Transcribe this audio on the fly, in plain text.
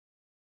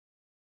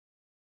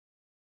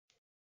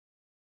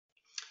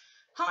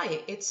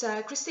Hi, it's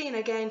Christine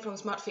again from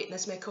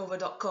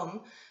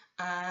smartfitnessmakeover.com,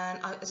 and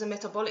as a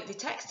metabolic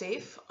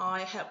detective, I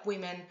help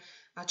women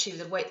achieve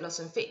their weight loss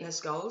and fitness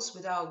goals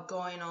without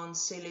going on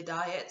silly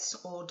diets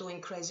or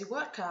doing crazy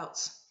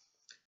workouts,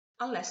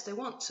 unless they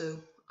want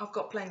to. I've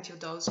got plenty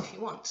of those if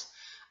you want.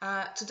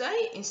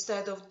 Today,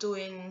 instead of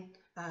doing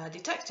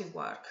detective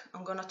work,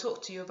 I'm going to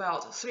talk to you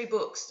about three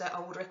books that I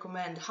would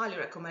recommend, highly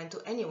recommend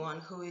to anyone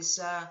who is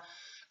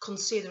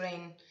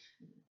considering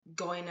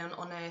going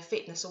on a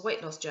fitness or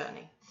weight loss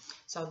journey.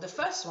 So the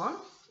first one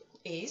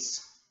is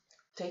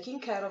Taking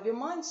Care of Your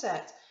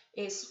Mindset.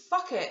 Is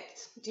Fuck It,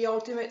 The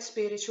Ultimate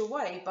Spiritual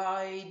Way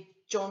by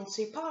John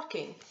C.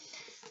 Parkin.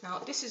 Now,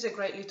 this is a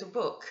great little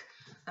book.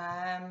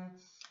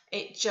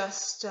 It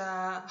just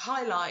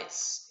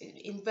highlights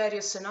in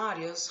various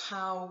scenarios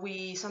how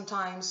we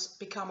sometimes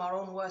become our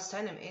own worst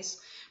enemies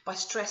by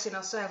stressing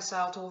ourselves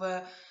out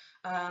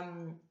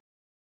um,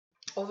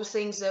 over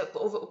things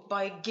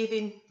by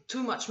giving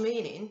too much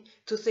meaning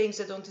to things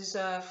that don't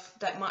deserve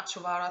that much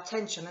of our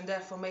attention, and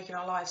therefore making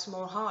our lives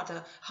more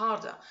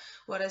harder.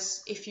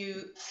 Whereas if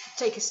you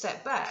take a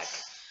step back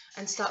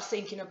and start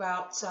thinking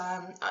about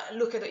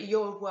look at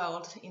your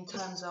world in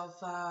terms of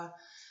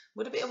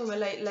with a bit of a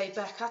laid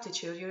back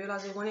attitude, you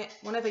realize that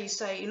whenever you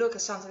say, you look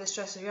at something that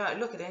stresses you out,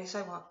 look at it and you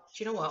say, well,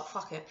 do you know what,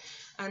 fuck it.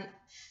 And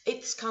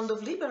it's kind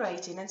of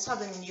liberating, and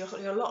suddenly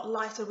you're a lot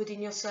lighter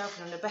within yourself,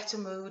 you're in a better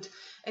mood,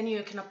 and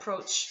you can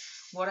approach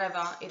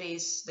whatever it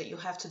is that you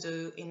have to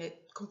do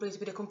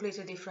with a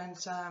completely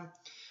different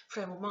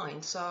frame of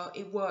mind. So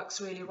it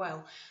works really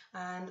well.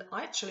 And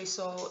I actually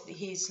saw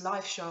his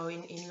live show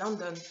in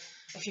London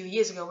a few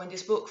years ago when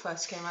this book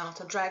first came out.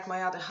 I dragged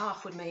my other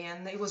half with me,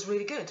 and it was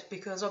really good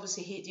because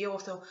obviously the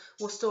author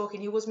was talking,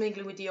 he was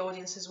mingling with the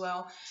audience as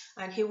well,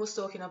 and he was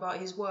talking about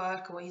his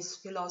work or his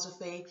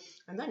philosophy,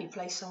 and then he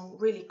plays some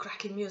really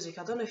cracking music.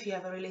 I don't know if he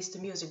ever released the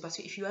music, but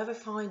if you ever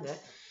find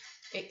it,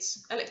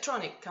 it's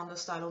electronic kind of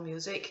style of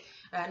music,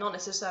 not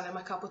necessarily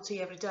my cup of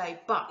tea every day,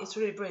 but it's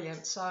really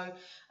brilliant. So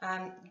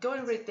go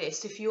and read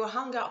this. If you are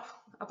hung up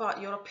about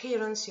your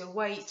appearance, your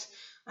weight,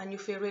 and you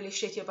feel really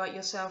shitty about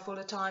yourself all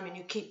the time, and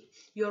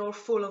you're all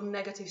full of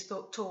negative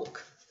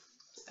talk,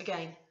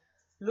 again,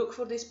 look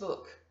for this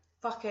book,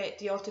 Fuck It,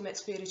 The Ultimate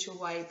Spiritual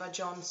Way by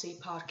John C.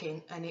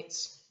 Parkin, and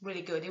it's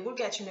really good. It will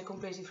get you in a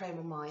completely frame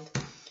of mind.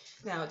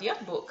 Now, the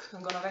other book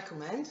I'm going to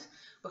recommend,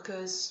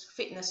 because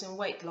fitness and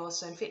weight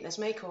loss and fitness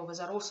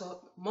makeovers are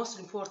also most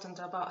important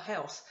about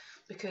health,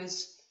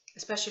 because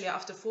especially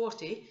after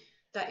 40,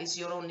 that is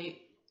the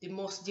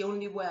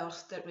only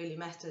wealth that really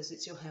matters.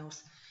 It's your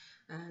health.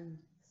 And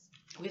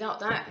without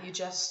that, you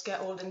just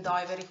get old and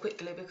die very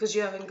quickly, because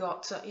you haven't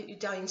got, you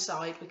die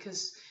inside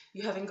because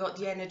you haven't got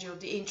the energy or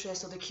the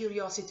interest or the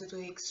curiosity to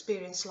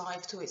experience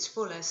life to its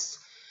fullest,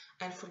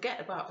 and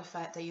forget about the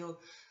fact that you're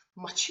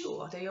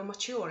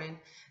maturing.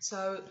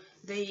 So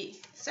the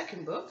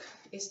second book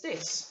is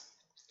this,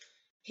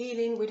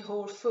 Healing with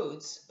Whole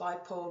Foods by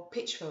Paul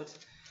Pitchford,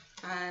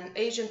 and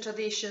Asian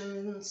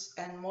Traditions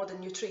and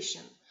Modern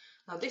Nutrition.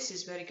 Now this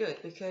is very good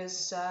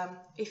because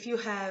if you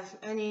have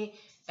any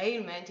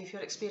ailment, if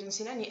you're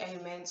experiencing any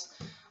ailments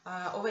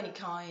of any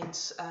kind,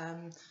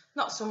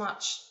 not so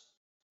much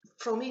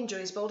from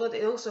injuries, but although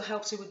it also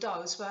helps you with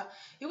those, but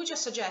it would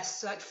just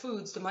suggest like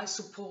foods that might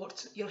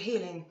support your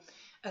healing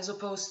as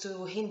opposed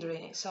to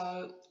hindering it.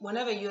 So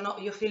whenever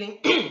you're feeling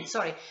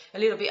sorry, a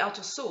little bit out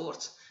of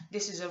sort,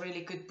 this is a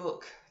really good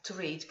book to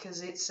read,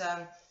 because it's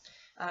not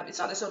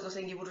the sort of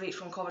thing you would read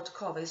from cover to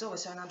cover. It's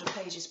always 700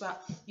 pages,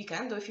 but you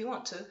can do if you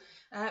want to.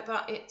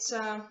 But it's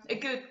a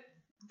good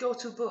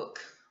go-to book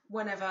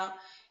whenever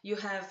you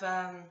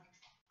have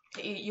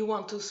you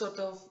want to sort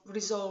of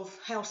resolve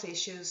health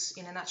issues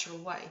in a natural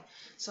way.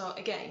 So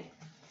again,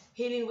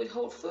 Healing with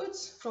Whole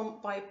Foods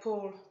by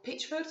Paul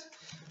Pitchford,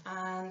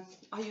 and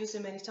I use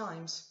it many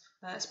times,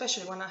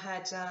 especially when I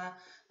had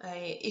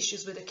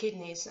issues with the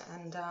kidneys,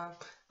 and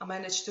I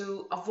managed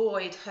to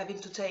avoid having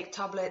to take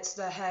tablets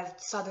that have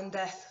sudden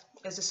death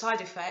as a side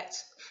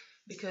effect,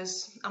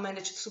 because I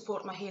managed to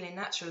support my healing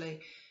naturally,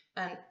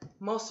 and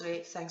mostly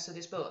thanks to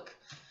this book.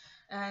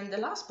 And the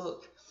last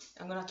book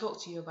I'm going to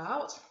talk to you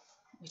about,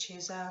 which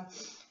is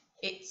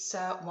it's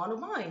one of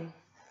mine.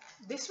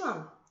 This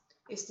one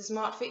is the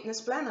Smart Fitness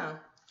Planner.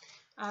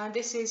 And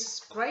this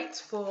is great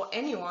for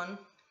anyone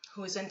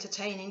who is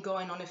entertaining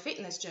going on a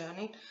fitness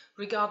journey,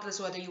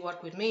 regardless whether you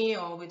work with me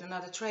or with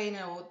another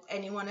trainer or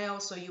anyone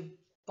else, or you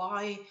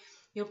buy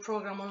your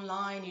program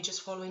online, you're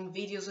just following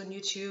videos on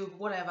YouTube,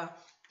 whatever.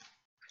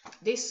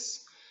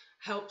 This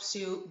helps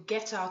you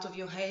get out of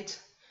your head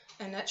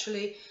and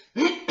actually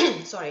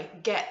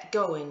get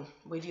going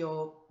with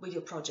your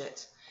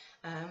project.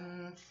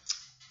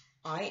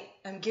 I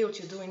am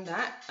guilty of doing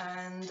that,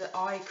 and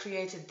I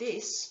created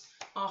this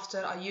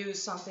after I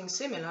used something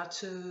similar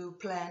to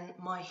plan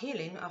my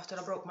healing after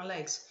I broke my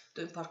legs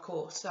doing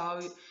parkour.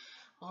 So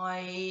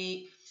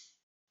I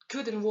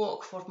couldn't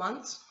walk for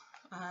months,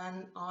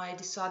 and I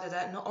decided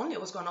that not only I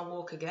was going to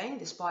walk again,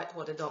 despite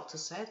what the doctor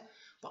said,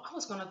 but I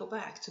was going to go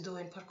back to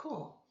doing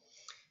parkour.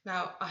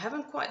 Now, I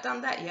haven't quite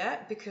done that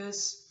yet,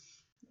 because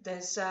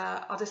There's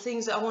other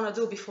things that I want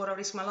to do before I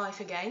risk my life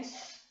again,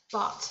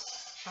 but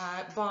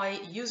by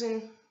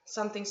using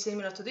something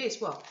similar to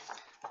this, well,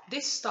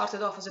 this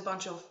started off as a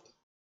bunch of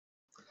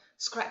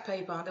scrap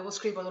paper that was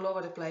scribbled all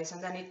over the place,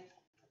 and then it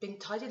been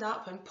tidied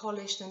up and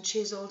polished and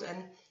chiseled,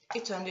 and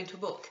it turned into a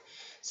book.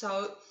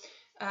 So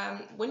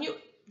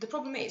the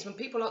problem is when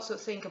people also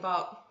think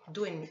about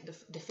doing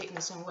the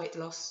fitness and weight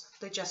loss,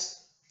 they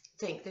just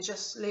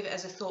leave it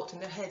as a thought in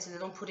their heads and they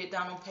don't put it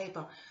down on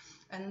paper.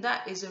 And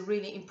that is a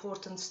really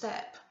important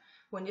step.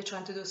 When you're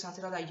trying to do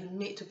something like that, you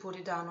need to put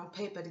it down on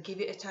paper to give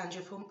it a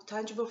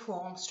tangible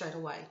form straight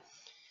away.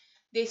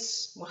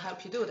 This will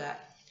help you do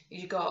that.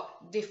 You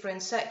got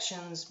different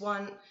sections.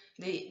 One,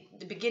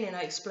 the beginning,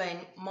 I explain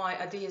my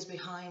ideas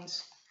behind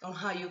on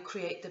how you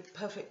create the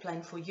perfect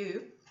plan for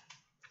you,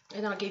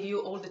 and I'll give you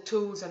all the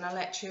tools, and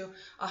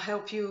I'll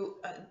help you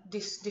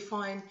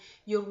define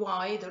your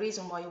why, the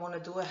reason why you want to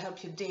do it.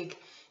 Help you dig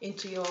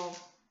into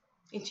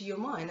your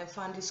mind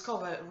and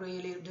discover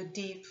really the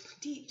deep,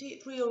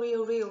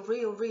 real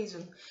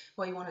reason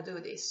why you want to do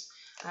this.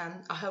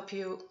 I'll help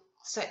you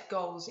set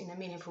goals in a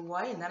meaningful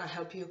way, and then I'll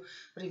help you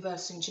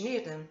reverse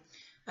engineer them.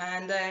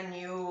 And then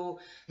I'll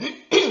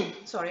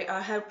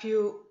help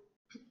you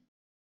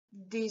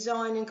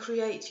design and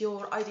create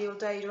your ideal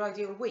day, your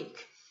ideal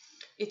week.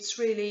 It's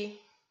really,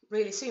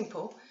 really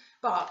simple.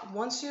 But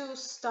once you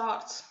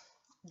start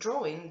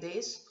drawing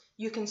these,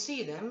 you can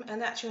see them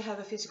and actually have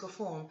a physical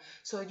form.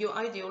 So your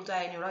ideal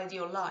day and your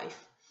ideal life,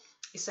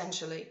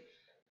 essentially,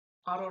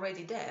 are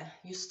already there.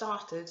 You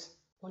started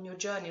on your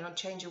journey on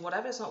changing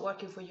whatever's not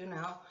working for you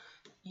now.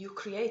 You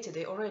created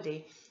it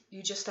already.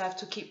 You just have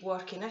to keep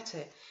working at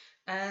it.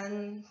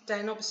 And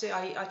then obviously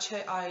I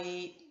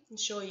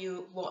show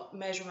you what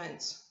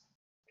measurements,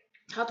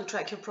 how to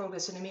track your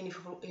progress in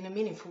a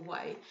meaningful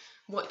way,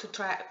 what to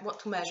track,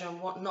 what to measure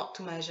and what not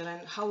to measure,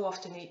 and how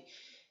often it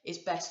is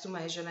best to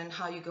measure and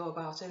how you go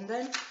about it. And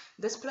then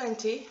there's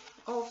plenty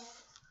of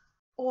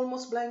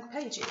almost blank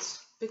pages,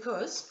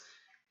 because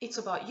it's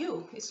about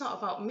you. It's not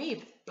about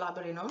me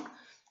blabbering on.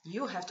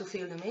 You have to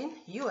fill them in,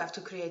 you have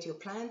to create your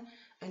plan,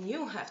 and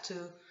you have to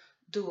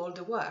do all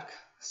the work.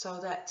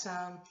 So that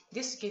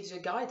this gives you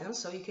guidance,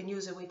 so you can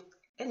use it with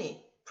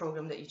any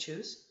program that you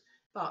choose.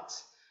 But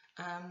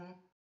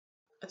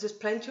there's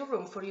plenty of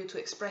room for you to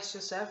express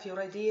yourself, your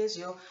ideas.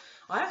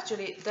 I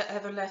actually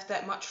haven't left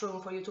that much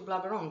room for you to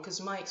blabber on, because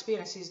my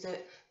experience is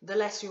that the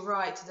less you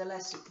write,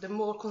 the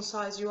more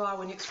concise you are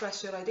when you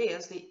express your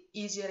ideas, the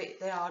easier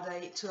they are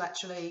to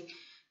actually,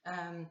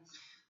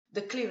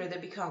 the clearer they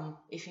become,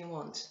 if you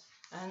want.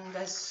 And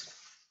there's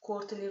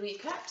quarterly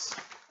recaps,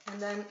 and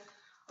then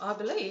I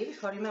believe,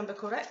 if I remember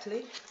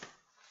correctly,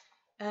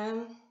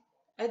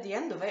 at the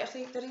end of it, I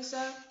think there is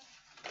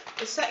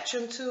a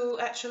section to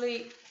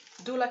actually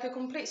do like a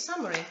complete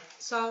summary.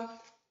 So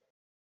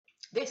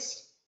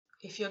this,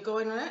 if you're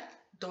going on it,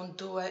 don't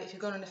do it. If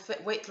you're going on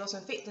a weight loss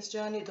and fitness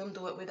journey, don't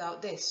do it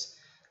without this.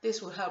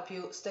 This will help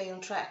you stay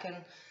on track and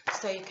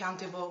stay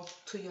accountable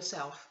to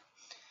yourself.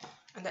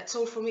 And that's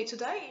all for me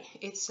today.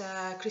 It's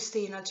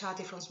Christine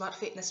Alciati from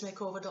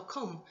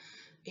smartfitnessmakeover.com.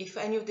 If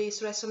any of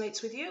these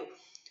resonates with you,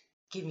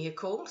 give me a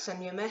call, send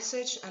me a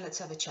message, and let's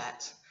have a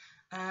chat.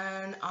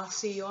 And I'll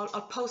see you all.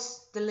 I'll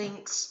post the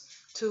links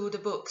to the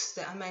books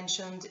that I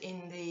mentioned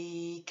in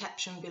the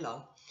caption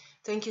below.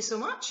 Thank you so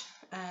much,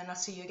 and I'll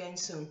see you again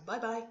soon. Bye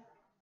bye.